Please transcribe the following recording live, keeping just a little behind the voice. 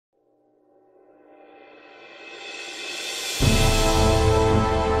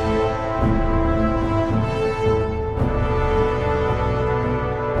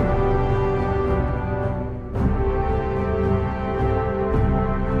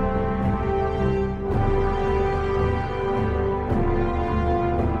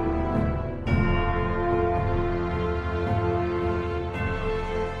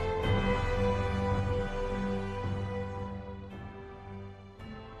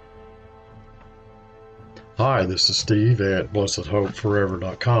Hi, this is Steve at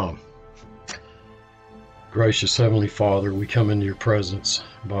blessedhopeforever.com. Gracious Heavenly Father, we come into your presence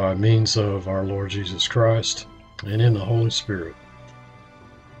by means of our Lord Jesus Christ and in the Holy Spirit,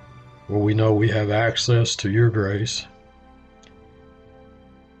 where we know we have access to your grace.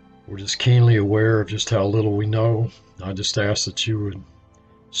 We're just keenly aware of just how little we know. I just ask that you would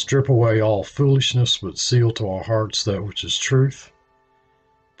strip away all foolishness, but seal to our hearts that which is truth.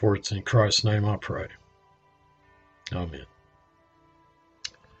 For it's in Christ's name I pray. Amen.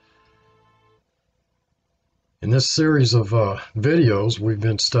 In this series of videos, we've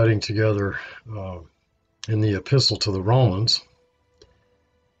been studying together in the Epistle to the Romans,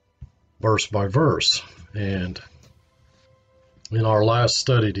 verse by verse. And in our last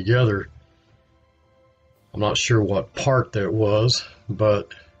study together, I'm not sure what part that was,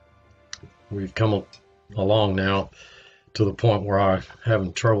 but we've come along now to the point where I'm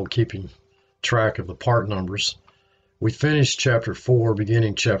having trouble keeping track of the part numbers. We finished chapter 4,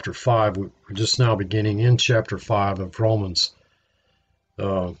 beginning chapter 5. We're just now beginning in chapter 5 of Romans,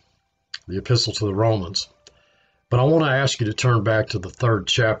 the Epistle to the Romans. But I want to ask you to turn back to the 3rd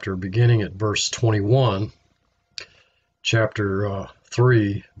chapter, beginning at verse 21, chapter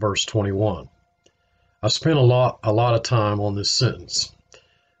 3, verse 21. I spent a lot of time on this sentence.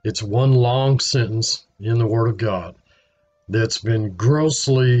 It's one long sentence in the Word of God that's been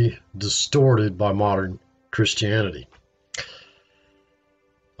grossly distorted by modern Christianity.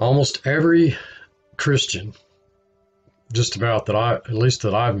 Almost every Christian, just about at least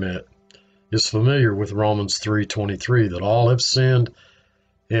that I've met, is familiar with Romans 3:23, that all have sinned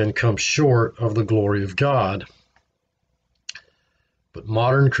and come short of the glory of God. But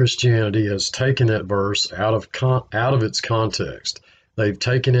modern Christianity has taken that verse out of its context. They've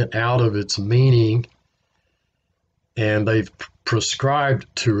taken it out of its meaning, and they've prescribed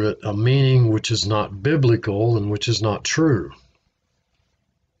to it a meaning which is not biblical and which is not true.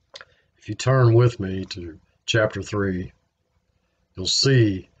 If you turn with me to chapter 3, you'll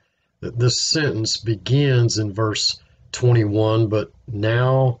see that this sentence begins in verse 21, but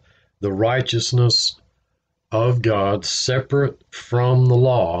now the righteousness of God, separate from the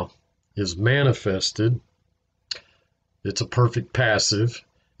law, is manifested. It's a perfect passive.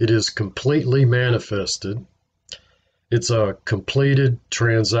 It is completely manifested. It's a completed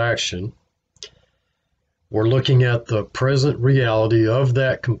transaction. We're looking at the present reality of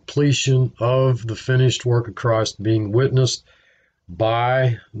that completion of the finished work of Christ being witnessed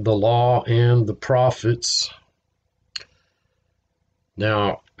by the law and the prophets.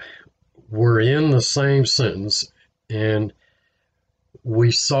 Now, we're in the same sentence, and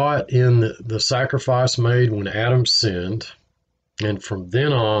we saw it in the sacrifice made when Adam sinned, and from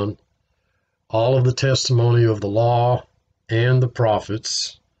then on, all of the testimony of the law and the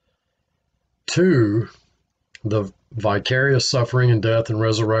prophets to the vicarious suffering and death and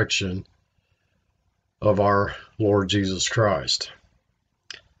resurrection of our Lord Jesus Christ.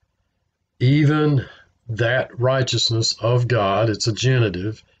 Even that righteousness of God, it's a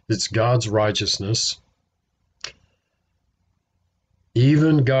genitive, it's God's righteousness.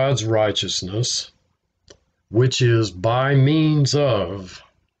 Even God's righteousness, which is by means of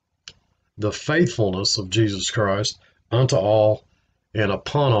the faithfulness of Jesus Christ unto all and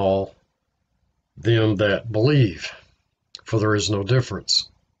upon all them that believe, for there is no difference.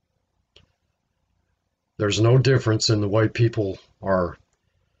 There's no difference in the way people are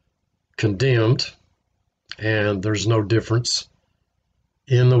condemned, and there's no difference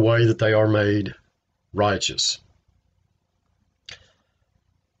in the way that they are made righteous.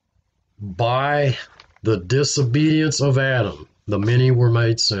 By the disobedience of Adam, the many were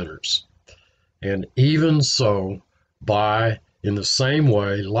made sinners. And even so, in the same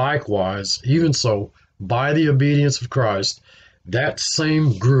way, likewise, even so, by the obedience of Christ, that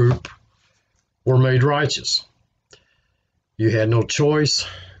same group were made righteous. You had no choice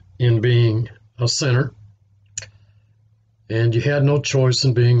in being a sinner, and you had no choice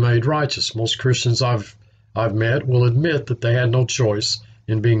in being made righteous. Most Christians I've met will admit that they had no choice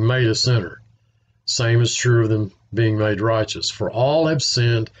in being made a sinner. Same is true of them being made righteous. For all have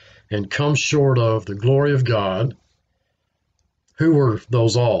sinned and come short of the glory of God. Who were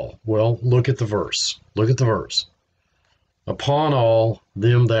those all? Well, look at the verse. Look at the verse. Upon all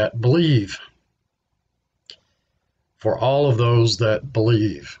them that believe. For all of those that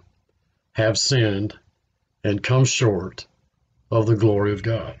believe have sinned and come short of the glory of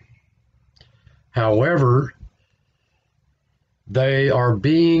God. However, they are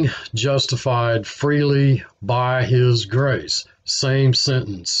being justified freely by his grace. Same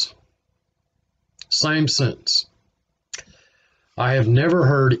sentence. Same sentence. I have never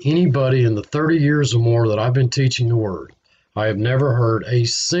heard anybody in the 30 years or more that I've been teaching the Word, I have never heard a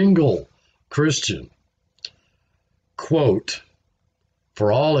single Christian quote,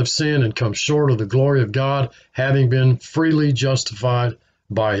 "For all have sinned and come short of the glory of God, having been freely justified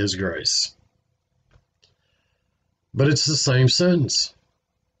by His grace." But it's the same sentence.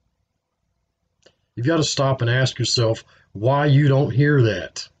 You've got to stop and ask yourself why you don't hear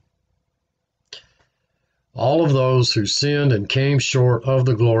that. All of those who sinned and came short of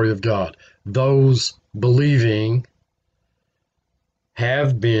the glory of God, those believing,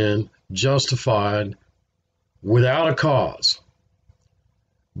 have been justified without a cause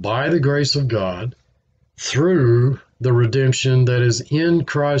by the grace of God through the redemption that is in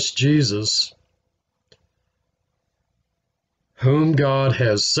Christ Jesus, whom God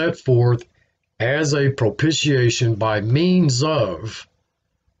has set forth as a propitiation by means of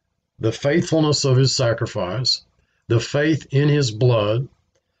the faithfulness of His sacrifice, the faith in His blood,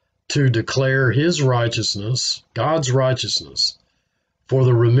 to declare His righteousness, God's righteousness, for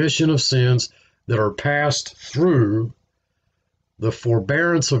the remission of sins that are passed through the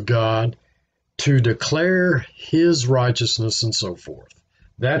forbearance of God, to declare His righteousness, and so forth.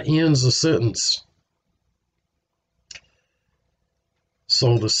 That ends the sentence.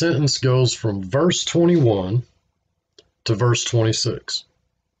 So the sentence goes from verse 21 to verse 26.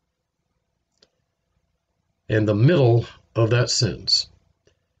 In the middle of that sentence,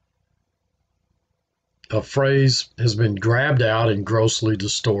 a phrase has been grabbed out and grossly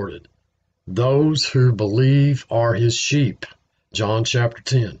distorted. Those who believe are His sheep. John chapter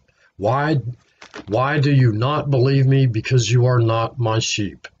 10. Why do you not believe me? Because you are not my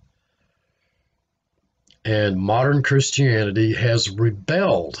sheep. And modern Christianity has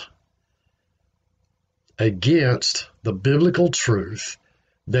rebelled against the biblical truth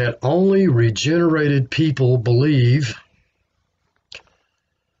that only regenerated people believe,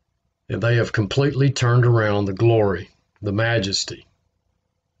 and they have completely turned around the glory, the majesty,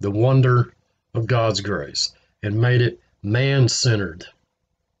 the wonder of God's grace, and made it man-centered.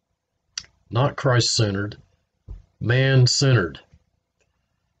 Not Christ-centered, man-centered.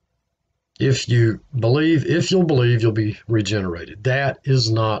 If you'll believe, you'll be regenerated. That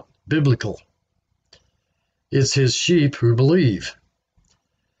is not biblical. It's His sheep who believe,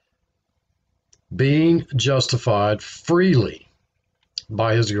 being justified freely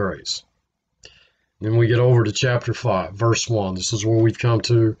by His grace. Then we get over to chapter 5, verse 1. This is where we've come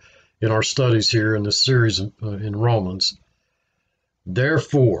to in our studies here in this series in Romans.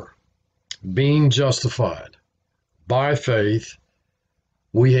 Therefore, being justified by faith,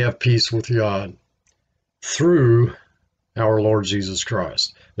 we have peace with God through our Lord Jesus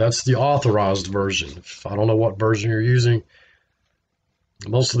Christ. That's the authorized version. I don't know what version you're using.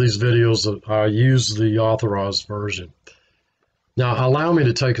 Most of these videos, I use the authorized version. Now, allow me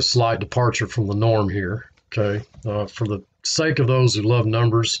to take a slight departure from the norm here, okay? For the sake of those who love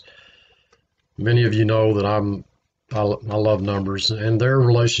numbers, many of you know that I love numbers and their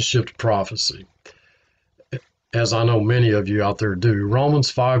relationship to prophecy, as I know many of you out there do. Romans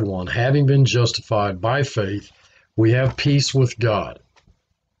 5:1, having been justified by faith, we have peace with God.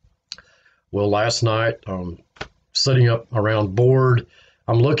 Well, last night, sitting up around board,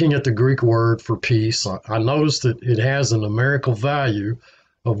 I'm looking at the Greek word for peace. I noticed that it has a numerical value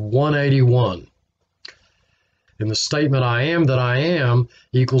of 181. And the statement I am that I am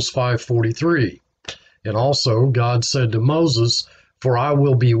equals 543. And also God said to Moses, for I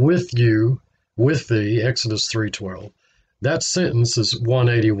will be with you, with thee, Exodus 3:12. That sentence is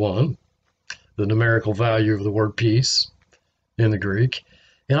 181, the numerical value of the word peace in the Greek.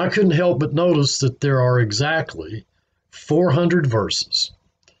 And I couldn't help but notice that there are exactly 400 verses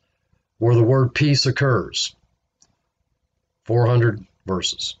where the word peace occurs. 400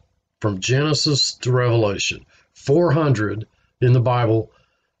 verses from Genesis to Revelation. 400 in the Bible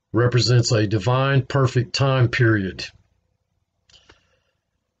represents a divine perfect time period.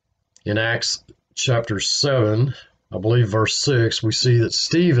 In Acts chapter 7, I believe verse 6, we see that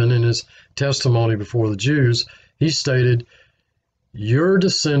Stephen, in his testimony before the Jews, he stated, your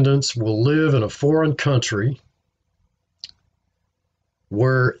descendants will live in a foreign country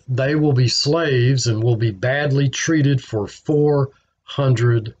where they will be slaves and will be badly treated for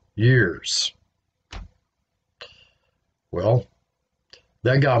 400 years. Well,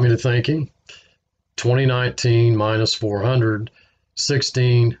 that got me to thinking, 2019 minus 400,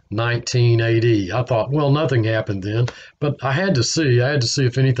 1619 AD. I thought, well, nothing happened then, but I had to see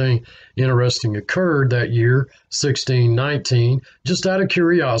if anything interesting occurred that year, 1619, just out of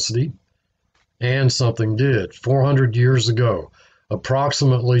curiosity, and something did. 400 years ago,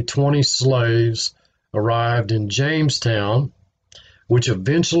 approximately 20 slaves arrived in Jamestown, which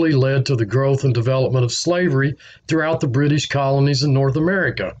eventually led to the growth and development of slavery throughout the British colonies in North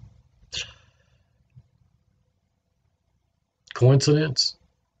America. Coincidence?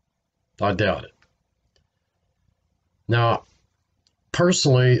 I doubt it. Now,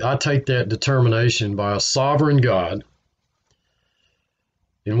 personally, I take that determination by a sovereign God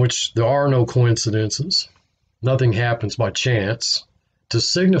in which there are no coincidences, nothing happens by chance, to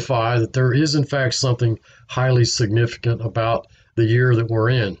signify that there is in fact something highly significant about the year that we're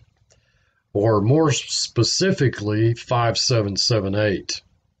in, or more specifically 5778.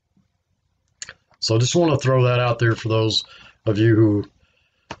 So I just want to throw that out there for those of you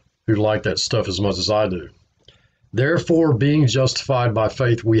who like that stuff as much as I do. Therefore, being justified by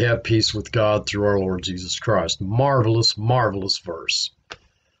faith, we have peace with God through our Lord Jesus Christ. Marvelous, marvelous verse.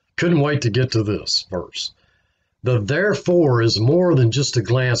 Couldn't wait to get to this verse. The therefore is more than just a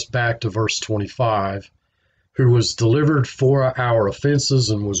glance back to verse 25, who was delivered for our offenses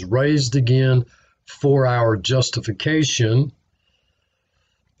and was raised again for our justification.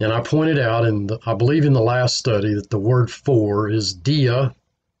 And I pointed out, I believe in the last study, that the word for is dia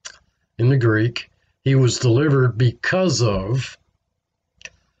in the Greek. He was delivered because of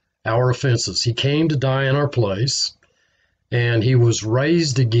our offenses. He came to die in our place, and he was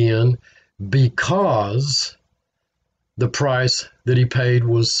raised again because the price that he paid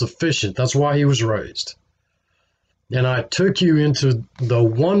was sufficient. That's why he was raised. And I took you into the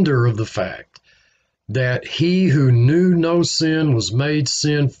wonder of the fact that he who knew no sin was made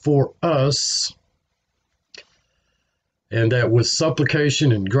sin for us, and that with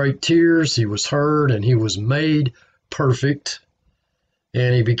supplication and great tears he was heard, and he was made perfect,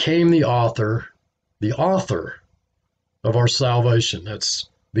 and he became the author of our salvation. That's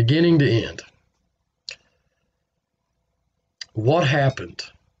beginning to end. What happened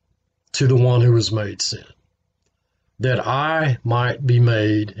to the one who was made sin? That I might be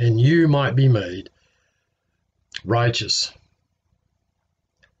made and you might be made righteous.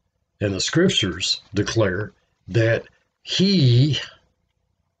 And the scriptures declare that he,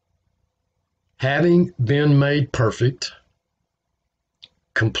 having been made perfect,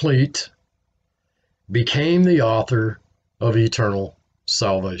 complete, became the author of eternal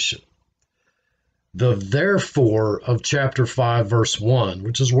salvation. The therefore of chapter 5, verse 1,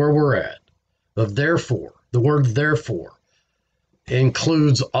 which is where we're at, the therefore, the word therefore,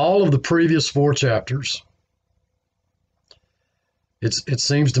 includes all of the previous 4 chapters. It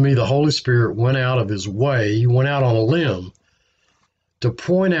seems to me the Holy Spirit went out of his way, he went out on a limb to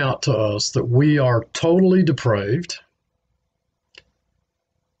point out to us that we are totally depraved.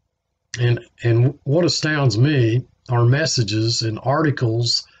 And what astounds me are messages and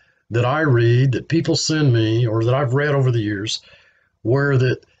articles that I read, that people send me, or that I've read over the years, where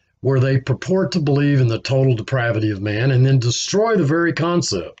they purport to believe in the total depravity of man and then destroy the very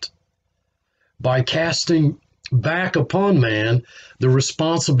concept by casting back upon man the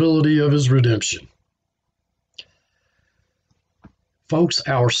responsibility of his redemption. Folks,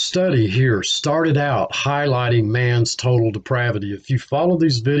 our study here started out highlighting man's total depravity. If you follow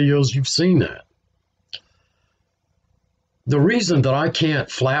these videos, you've seen that. The reason that I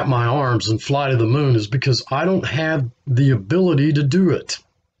can't flap my arms and fly to the moon is because I don't have the ability to do it.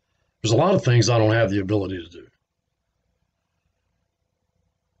 There's a lot of things I don't have the ability to do.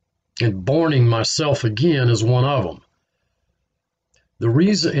 And borning myself again is one of them. The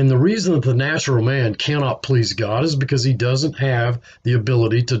reason that the natural man cannot please God is because he doesn't have the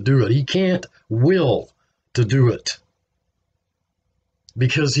ability to do it. He can't will to do it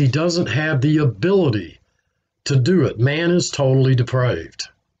because he doesn't have the ability to do it. Man is totally depraved.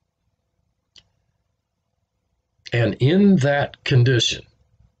 And in that condition,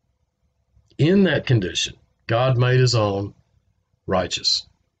 God made his own righteous.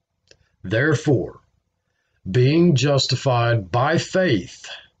 Therefore, being justified by faith.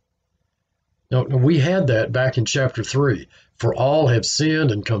 Now, we had that back in chapter 3. For all have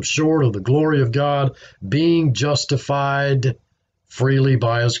sinned and come short of the glory of God, being justified freely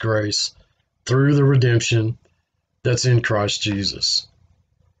by his grace through the redemption that's in Christ Jesus.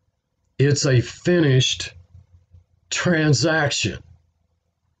 It's a finished transaction.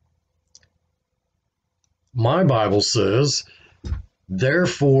 My Bible says,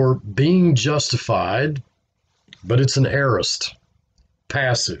 therefore, being justified, but it's an aorist,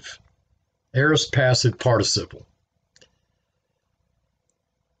 passive participle.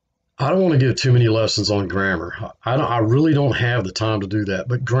 I don't want to give too many lessons on grammar. I really don't have the time to do that,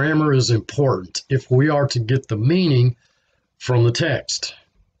 but grammar is important if we are to get the meaning from the text.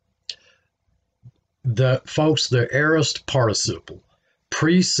 Folks, the aorist participle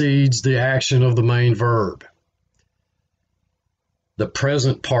precedes the action of the main verb. the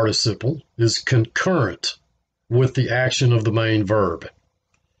present participle is concurrent with the action of the main verb.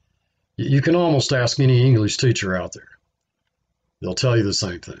 You can almost ask any English teacher out there. They'll tell you the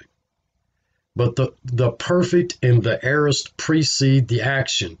same thing. But the perfect and the aorist precede the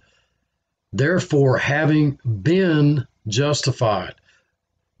action. Therefore, having been justified,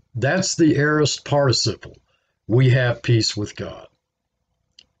 that's the aorist participle. We have peace with God.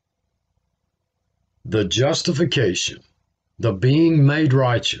 The justification, the being made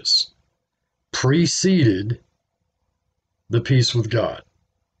righteous, preceded the peace with God.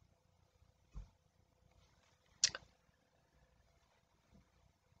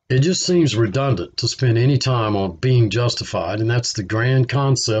 It just seems redundant to spend any time on being justified, and that's the grand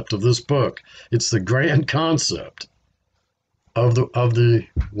concept of this book. It's the grand concept of the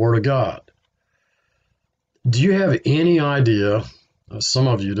Word of God. Do you have any idea, some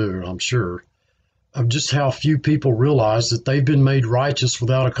of you do, I'm sure, of just how few people realize that they've been made righteous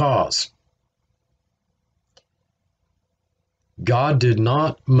without a cause? God did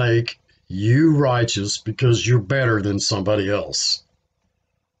not make you righteous because you're better than somebody else,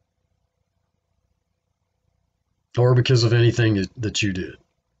 or because of anything that you did.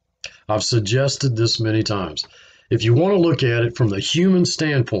 I've suggested this many times. If you want to look at it from the human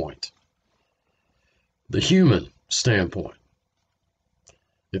standpoint,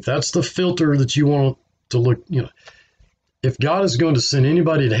 if that's the filter that you want to look, if God is going to send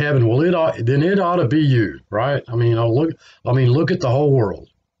anybody to heaven, well, then it ought to be you, right? Look at the whole world.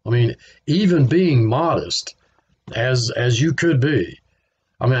 Even being modest as you could be,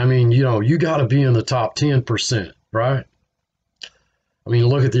 you got to be in the top 10%, right?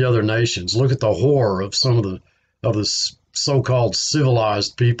 Look at the other nations. Look at the horror of some of the so-called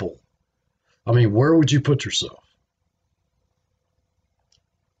civilized people. Where would you put yourself?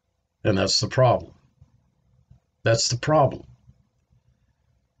 And that's the problem. That's the problem.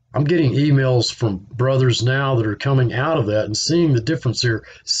 I'm getting emails from brothers now that are coming out of that and seeing the difference here,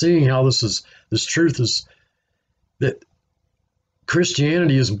 seeing how this truth is, that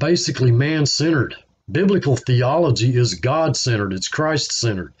Christianity is basically man-centered. Biblical theology is God-centered. It's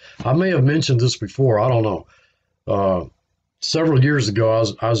Christ-centered. I may have mentioned this before. I don't know. Several years ago,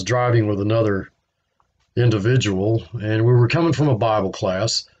 I was driving with another individual, and we were coming from a Bible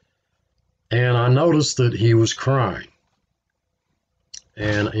class, and I noticed that he was crying.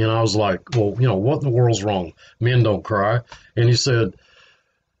 And I was like, well, what in the world's wrong? Men don't cry. And he said,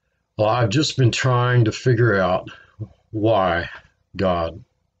 well, I've just been trying to figure out why God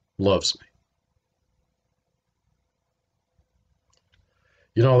loves me.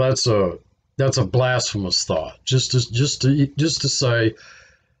 That's a blasphemous thought. Just to say,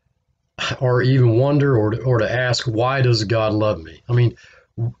 or even wonder, or to ask, why does God love me?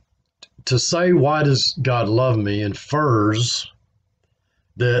 To say why does God love me infers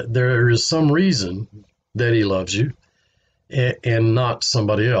that there is some reason that he loves you and not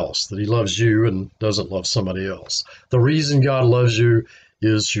somebody else, that he loves you and doesn't love somebody else. The reason God loves you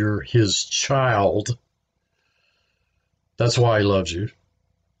is you're his child. That's why he loves you.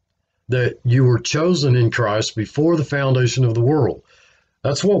 That you were chosen in Christ before the foundation of the world.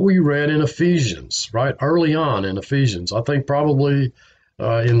 That's what we read in Ephesians, right? Early on in Ephesians. I think probably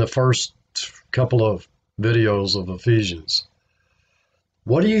in the first couple of videos of Ephesians.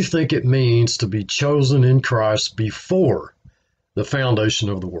 What do you think it means to be chosen in Christ before the foundation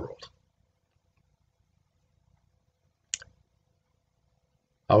of the world?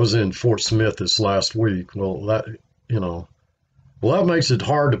 I was in Fort Smith this last week. Well, that makes it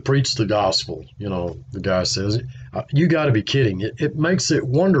hard to preach the gospel. The guy says, you got to be kidding. It makes it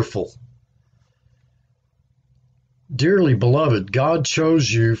wonderful. Dearly beloved, God chose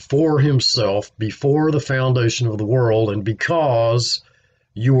you for himself before the foundation of the world, and because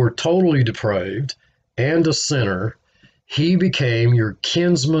you were totally depraved and a sinner, he became your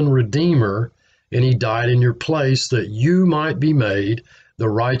kinsman redeemer, and he died in your place that you might be made the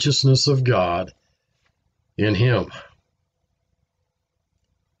righteousness of God in him.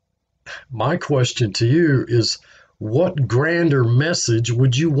 My question to you is, what grander message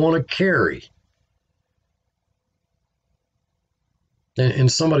would you want to carry?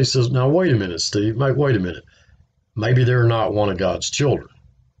 And somebody says, now, wait a minute, Steve. Wait a minute. Maybe they're not one of God's children.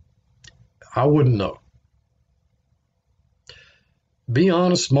 I wouldn't know. Be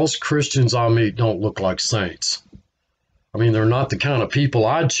honest, most Christians I meet don't look like saints. They're not the kind of people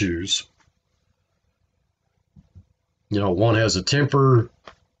I'd choose. One has a temper.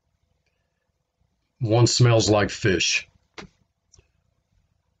 One smells like fish.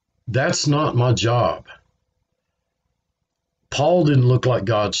 That's not my job. Paul didn't look like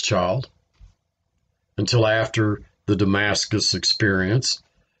God's child until after the Damascus experience,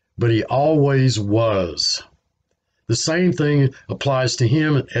 but he always was. The same thing applies to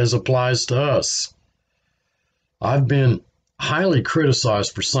him as applies to us. I've been highly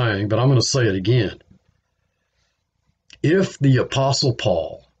criticized for saying, but I'm going to say it again. If the Apostle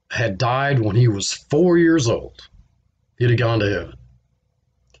Paul had died when he was 4 years old, he'd have gone to heaven.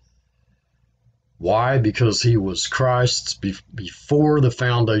 Why? Because he was Christ's before the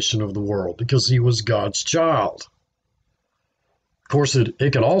foundation of the world, because he was God's child. Of course, it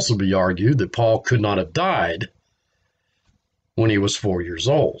could also be argued that Paul could not have died when he was 4 years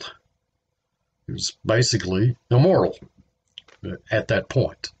old. He was basically immortal at that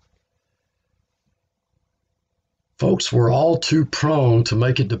point. Folks, we're all too prone to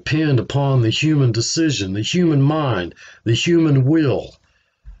make it depend upon the human decision, the human mind, the human will,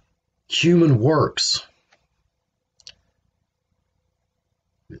 human works.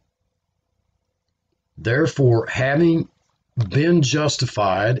 Therefore, having been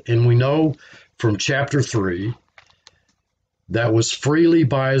justified, and we know from chapter 3, that was freely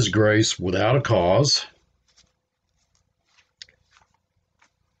by his grace without a cause.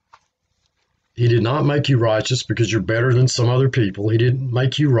 He did not make you righteous because you're better than some other people. He didn't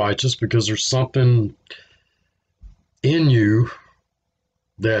make you righteous because there's something in you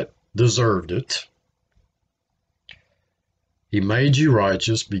that deserved it. He made you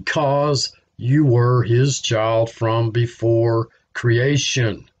righteous because you were his child from before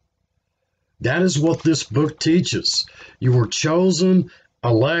creation. That is what this book teaches. You were chosen,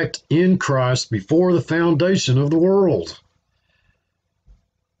 elect in Christ before the foundation of the world.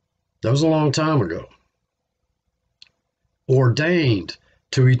 That was a long time ago. Ordained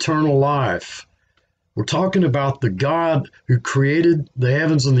to eternal life. We're talking about the God who created the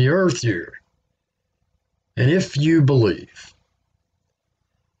heavens and the earth here. And if you believe,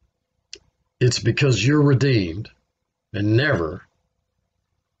 it's because you're redeemed, and never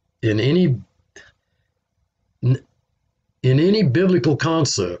in any biblical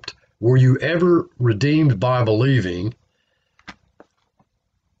concept were you ever redeemed by believing.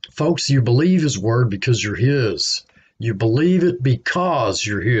 Folks, you believe his word because you're his. You believe it because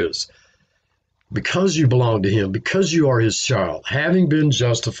you're his. Because you belong to him, because you are his child, having been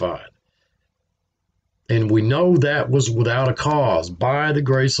justified. And we know that was without a cause, by the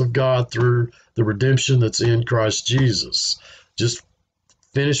grace of God through the redemption that's in Christ Jesus. Just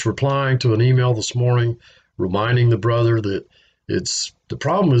finished replying to an email this morning, reminding the brother that the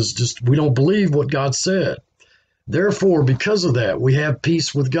problem is just we don't believe what God said. Therefore, because of that, we have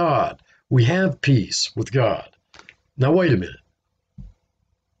peace with God. We have peace with God. Now, wait a minute.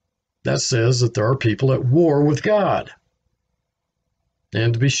 That says that there are people at war with God.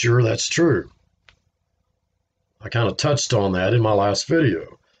 And to be sure, that's true. I kind of touched on that in my last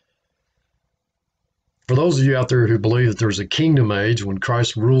video. For those of you out there who believe that there's a kingdom age when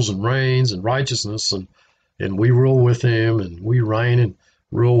Christ rules and reigns in righteousness, and we rule with him, and we reign and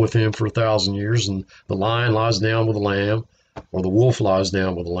rule with him for 1,000 years, and the lion lies down with the lamb, or the wolf lies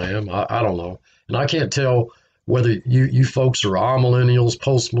down with the lamb, I don't know. And I can't tell whether you folks are amillennials,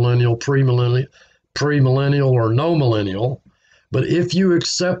 postmillennial, premillennial, or no millennial, but if you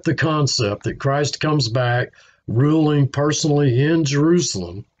accept the concept that Christ comes back ruling personally in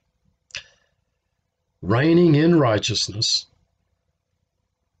Jerusalem, reigning in righteousness,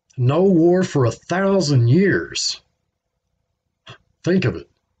 no war for 1,000 years. Think of it.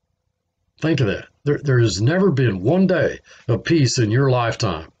 Think of that. There has never been one day of peace in your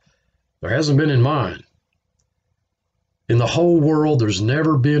lifetime. There hasn't been in mine. In the whole world, there's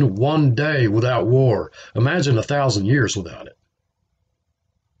never been one day without war. Imagine 1,000 years without it.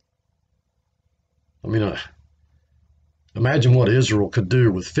 I mean, imagine what Israel could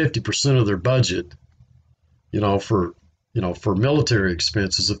do with 50% of their budget, for military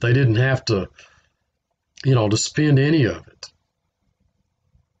expenses if they didn't have to, to spend any of it.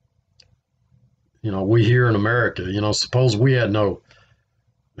 We here in America, suppose we had no,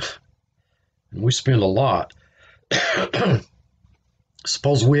 and we spend a lot.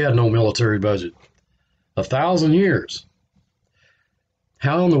 Suppose we had no military budget. 1,000 years.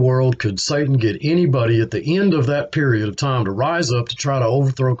 How in the world could Satan get anybody at the end of that period of time to rise up to try to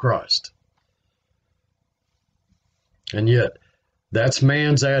overthrow Christ? And yet, that's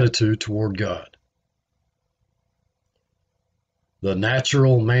man's attitude toward God. The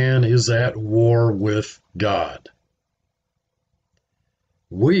natural man is at war with God.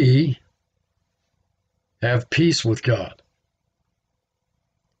 We have peace with God.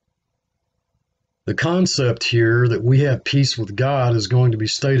 The concept here that we have peace with God is going to be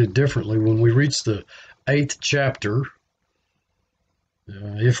stated differently when we reach the 8th chapter,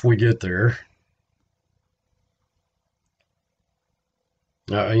 if we get there.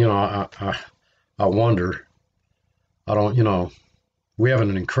 You know, I wonder. I don't, you know, we have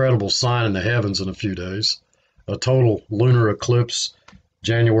an incredible sign in the heavens in a few days. A total lunar eclipse,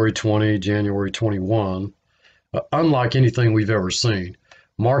 January 20, January 21, unlike anything we've ever seen,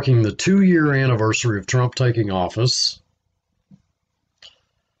 marking the 2-year anniversary of Trump taking office,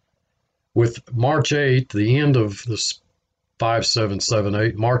 with March 8th, the end of this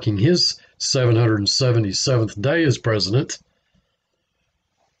 5778, marking his 777th day as president.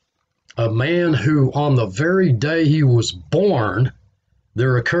 A man who, on the very day he was born,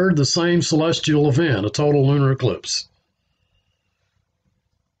 there occurred the same celestial event, a total lunar eclipse.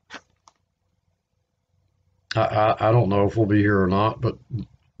 I don't know if we'll be here or not, but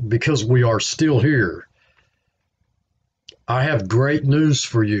because we are still here, I have great news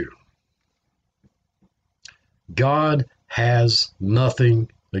for you. God has nothing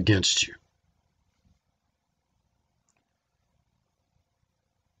against you.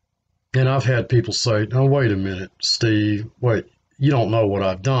 And I've had people say, "Oh, wait a minute, Steve, wait, you don't know what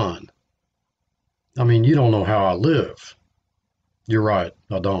I've done. I mean, you don't know how I live." You're right,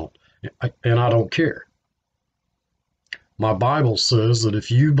 I don't. And I don't care. My Bible says that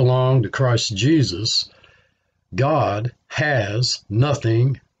if you belong to Christ Jesus, God has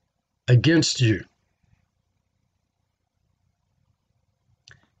nothing against you.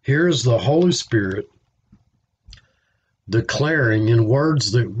 Here's the Holy Spirit declaring in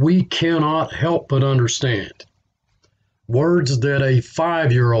words that we cannot help but understand, words that a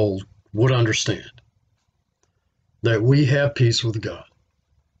 5-year-old would understand, that we have peace with God.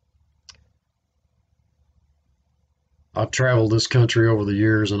 I've traveled this country over the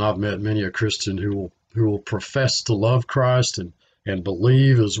years, and I've met many a Christian who will profess to love Christ and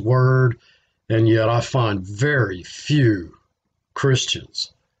believe his word, and yet I find very few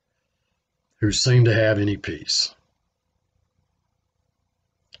Christians who seem to have any peace.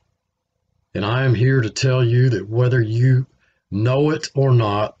 And I am here to tell you that whether you know it or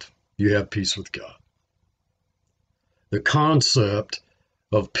not, you have peace with God. The concept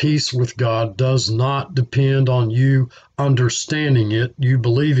of peace with God does not depend on you understanding it, you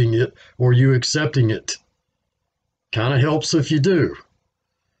believing it, or you accepting it. Kind of helps if you do.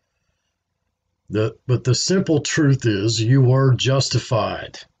 But the simple truth is you were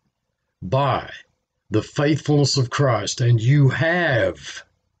justified by the faithfulness of Christ, and you have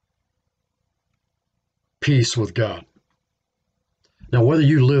peace with God. Now, whether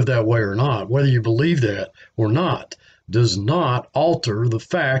you live that way or not, whether you believe that or not, does not alter the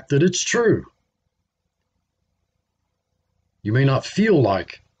fact that it's true. You may not feel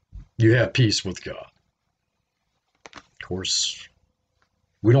like you have peace with God. Of course,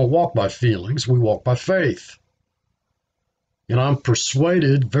 we don't walk by feelings, we walk by faith. And I'm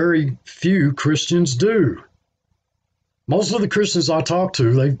persuaded very few Christians do. Most of the Christians I talk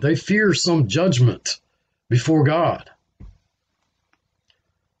to, they fear some judgment before God.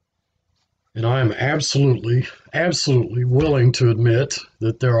 And I am absolutely willing to admit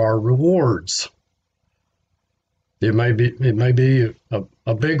that there are rewards. It may be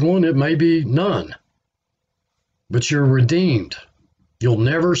a big one, it may be none. But you're redeemed. You'll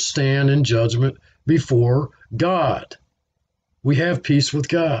never stand in judgment before God. We have peace with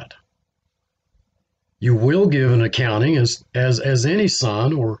God. You will give an accounting as any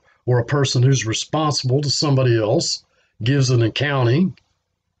son or a person who's responsible to somebody else gives an accounting.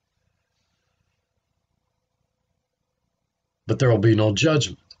 But there will be no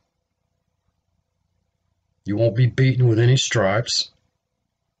judgment. You won't be beaten with any stripes.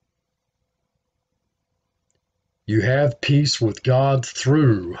 You have peace with God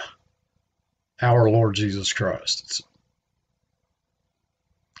through our Lord Jesus Christ. It's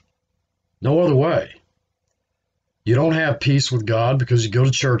no other way. You don't have peace with God because you go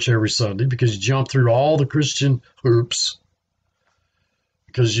to church every Sunday, because you jump through all the Christian hoops,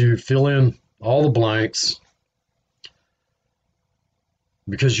 because you fill in all the blanks,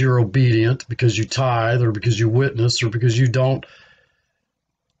 because you're obedient, because you tithe, or because you witness, or because you don't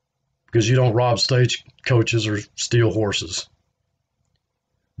rob stagecoaches or steal horses.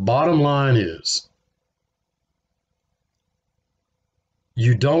 Bottom line is,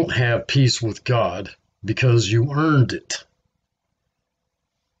 you don't have peace with God because you earned it.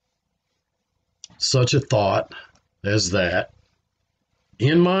 Such a thought as that,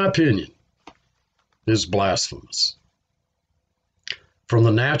 in my opinion, is blasphemous. From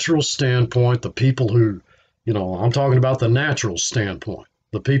the natural standpoint, the people who, I'm talking about the natural standpoint.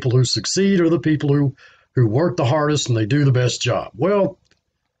 The people who succeed are the people who work the hardest and they do the best job. Well,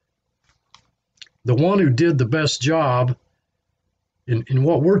 the one who did the best job in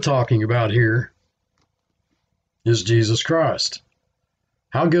what we're talking about here is Jesus Christ.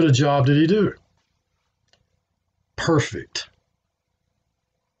 How good a job did he do? Perfect.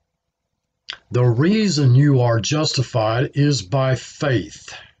 The reason you are justified is by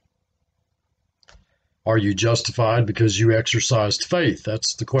faith. Are you justified because you exercised faith?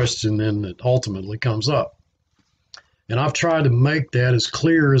 That's the question then that ultimately comes up. And I've tried to make that as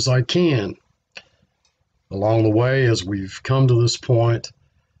clear as I can along the way as we've come to this point,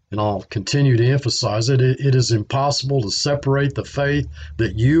 and I'll continue to emphasize it. It is impossible to separate the faith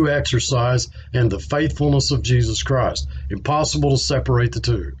that you exercise and the faithfulness of Jesus Christ. Impossible to separate the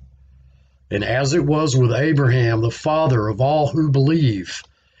two. And as it was with Abraham, the father of all who believe,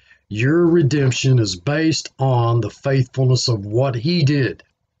 your redemption is based on the faithfulness of what he did,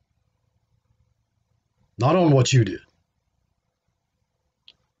 not on what you did.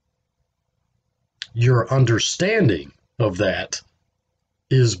 Your understanding of that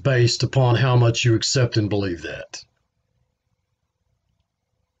is based upon how much you accept and believe that.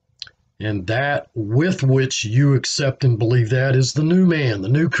 And that with which you accept and believe that is the new man, the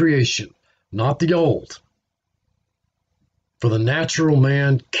new creation, not the old. For the natural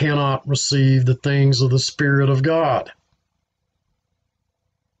man cannot receive the things of the Spirit of God.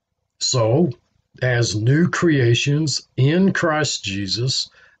 So, as new creations in Christ Jesus,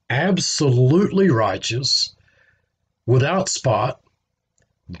 absolutely righteous, without spot,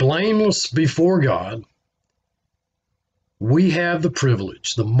 blameless before God, we have the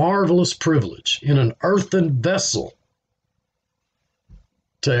privilege, the marvelous privilege, in an earthen vessel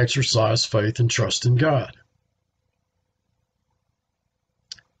to exercise faith and trust in God.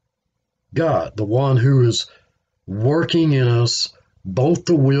 God, the one who is working in us both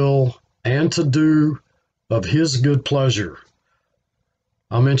the will and to do of his good pleasure.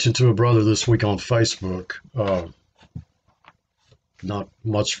 I mentioned to a brother this week on Facebook, not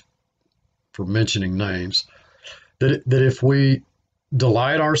much for mentioning names, that if we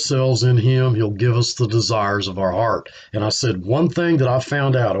delight ourselves in him, he'll give us the desires of our heart. And I said, one thing that I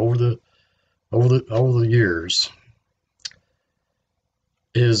found out over the years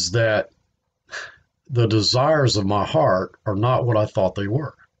is that the desires of my heart are not what I thought they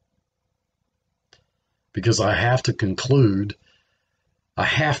were. Because I have to conclude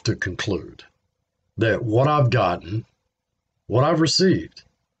that what I've gotten, what I've received,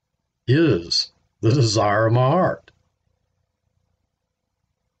 is the desire of my heart.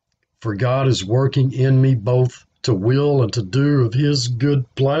 For God is working in me both to will and to do of his good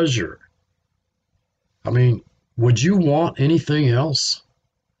pleasure. I mean, would you want anything else?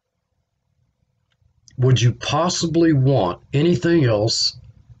 Would you possibly want anything else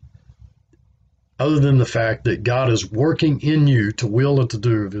other than the fact that God is working in you to will and to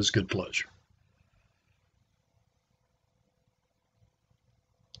do of his good pleasure?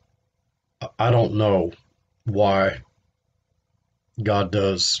 I don't know why God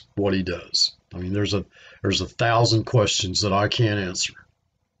does what he does. I mean, there's a thousand questions that I can't answer.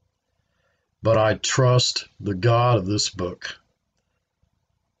 But I trust the God of this book.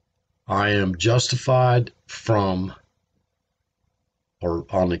 I am justified from, or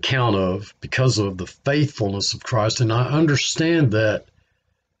on account of, because of the faithfulness of Christ. And I understand that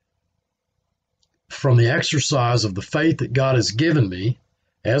from the exercise of the faith that God has given me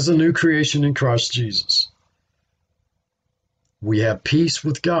as a new creation in Christ Jesus, we have peace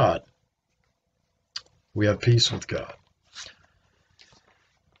with God. We have peace with God.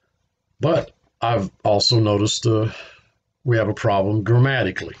 But I've also noticed we have a problem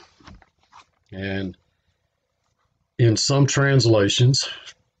grammatically. And in some translations,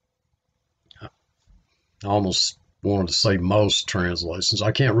 I almost wanted to say most translations.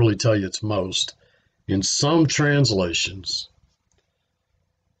 I can't really tell you it's most. In some translations,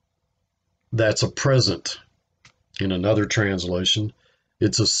 that's a present. In another translation,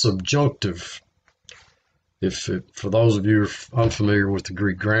 it's a subjunctive. For those of you who are unfamiliar with the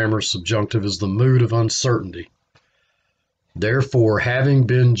Greek grammar, subjunctive is the mood of uncertainty. Therefore, having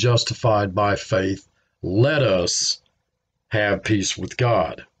been justified by faith, let us have peace with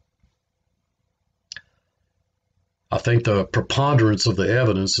God. I think the preponderance of the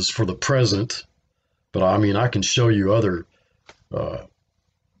evidence is for the present, but I mean, I can show you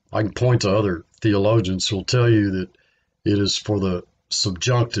I can point to other theologians who will tell you that it is for the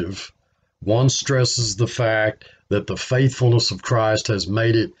subjunctive. One stresses the fact that the faithfulness of Christ has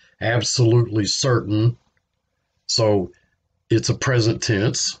made it absolutely certain. So it's a present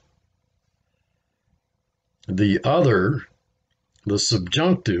tense. The other, the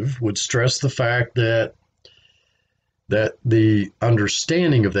subjunctive, would stress the fact that the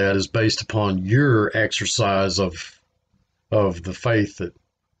understanding of that is based upon your exercise of the faith that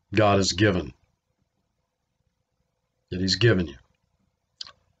God has given, that he's given you.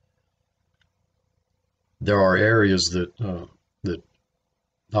 there are areas that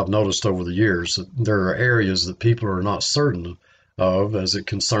I've noticed over the years that there are areas that people are not certain of as it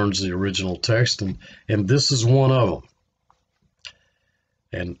concerns the original text, and this is one of them.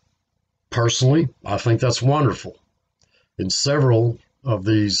 And personally, I think that's wonderful. In several of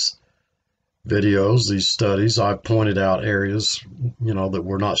these videos, these studies, I've pointed out areas, that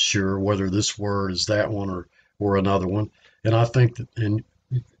we're not sure whether this word is that one or another one. And I think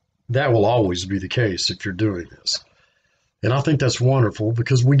that will always be the case if you're doing this. And I think that's wonderful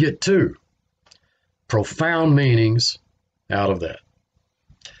because we get two profound meanings out of that.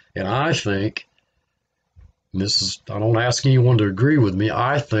 And I think, I don't ask anyone to agree with me,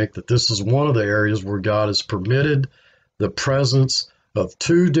 I think that this is one of the areas where God has permitted the presence of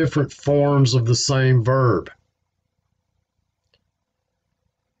two different forms of the same verb.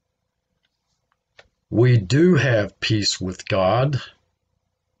 We do have peace with God.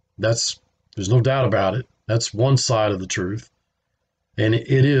 There's no doubt about it. That's one side of the truth. And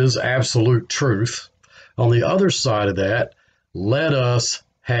it is absolute truth. On the other side of that, let us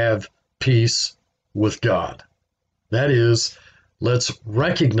have peace with God. That is, let's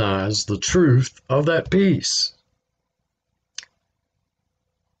recognize the truth of that peace.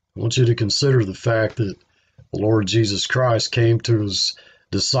 I want you to consider the fact that the Lord Jesus Christ came to his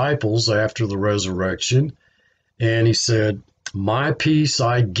disciples after the resurrection, and he said, "My peace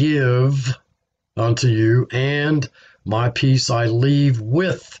I give unto you, and my peace I leave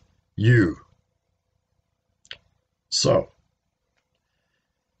with you." So,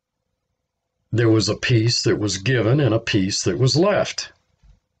 there was a peace that was given and a peace that was left.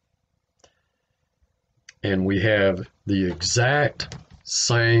 And we have the exact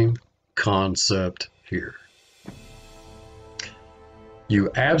same concept here.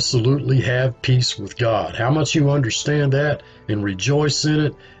 You absolutely have peace with God. How much you understand that and rejoice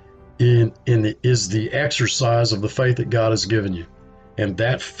in it is the exercise of the faith that God has given you. And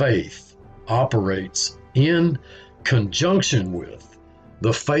that faith operates in conjunction with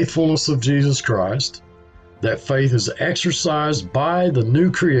the faithfulness of Jesus Christ. That faith is exercised by the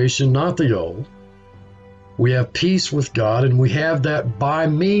new creation, not the old. We have peace with God, and we have that by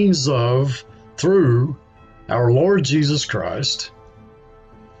means of, through our Lord Jesus Christ.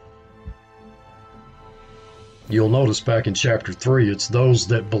 You'll notice back in chapter 3, it's those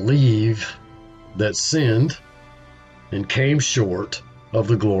that believe that sinned and came short of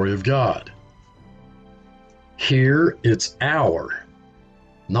the glory of God. Here, it's our,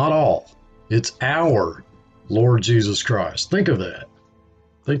 not all, it's our Lord Jesus Christ. Think of that.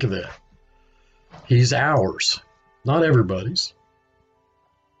 Think of that. He's ours, not everybody's.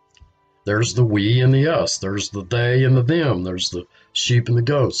 There's the we and the us. There's the they and the them. There's the sheep and the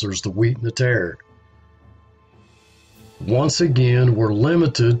goats. There's the wheat and the tare. Once again, we're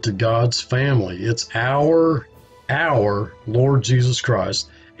limited to God's family. It's our Lord Jesus Christ,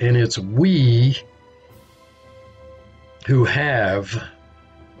 and it's we who have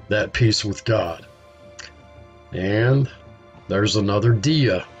that peace with God. And there's another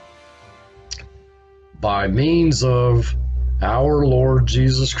dia. By means of our Lord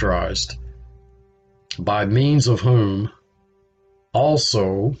Jesus Christ, by means of whom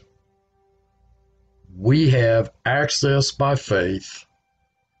also we have access by faith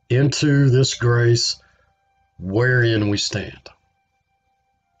into this grace wherein we stand.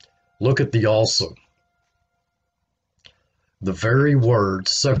 Look at the also. The very word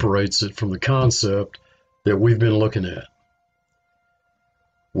separates it from the concept that we've been looking at.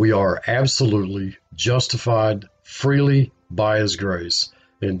 We are absolutely justified freely by His grace.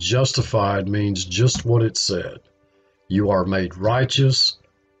 And justified means just what it said. You are made righteous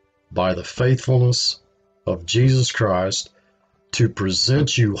by the faithfulness of Jesus Christ to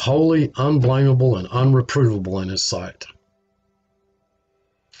present you holy, unblameable, and unreprovable in His sight.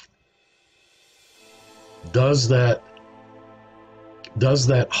 Does that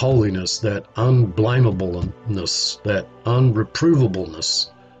holiness, that unblamableness, that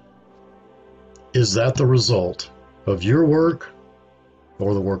unreprovableness, is that the result of your work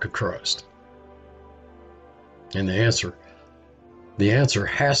or the work of Christ? And the answer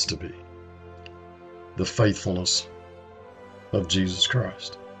has to be the faithfulness of Jesus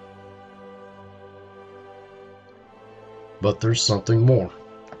Christ. But there's something more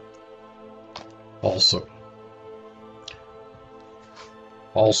also.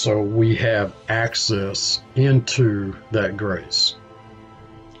 Also, we have access into that grace.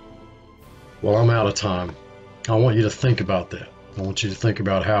 Well, I'm out of time. I want you to think about that. I want you to think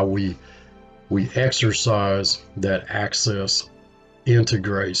about how we exercise that access into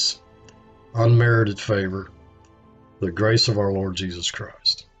grace, unmerited favor, the grace of our Lord Jesus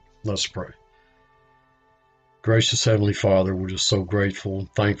Christ. Let's pray. Gracious Heavenly Father, we're just so grateful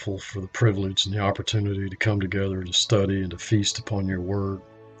and thankful for the privilege and the opportunity to come together to study and to feast upon your word.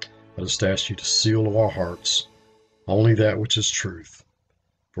 I just ask you to seal to our hearts only that which is truth.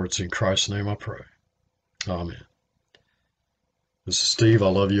 For it's in Christ's name I pray. Amen. This is Steve. I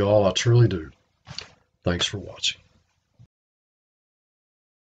love you all. I truly do. Thanks for watching.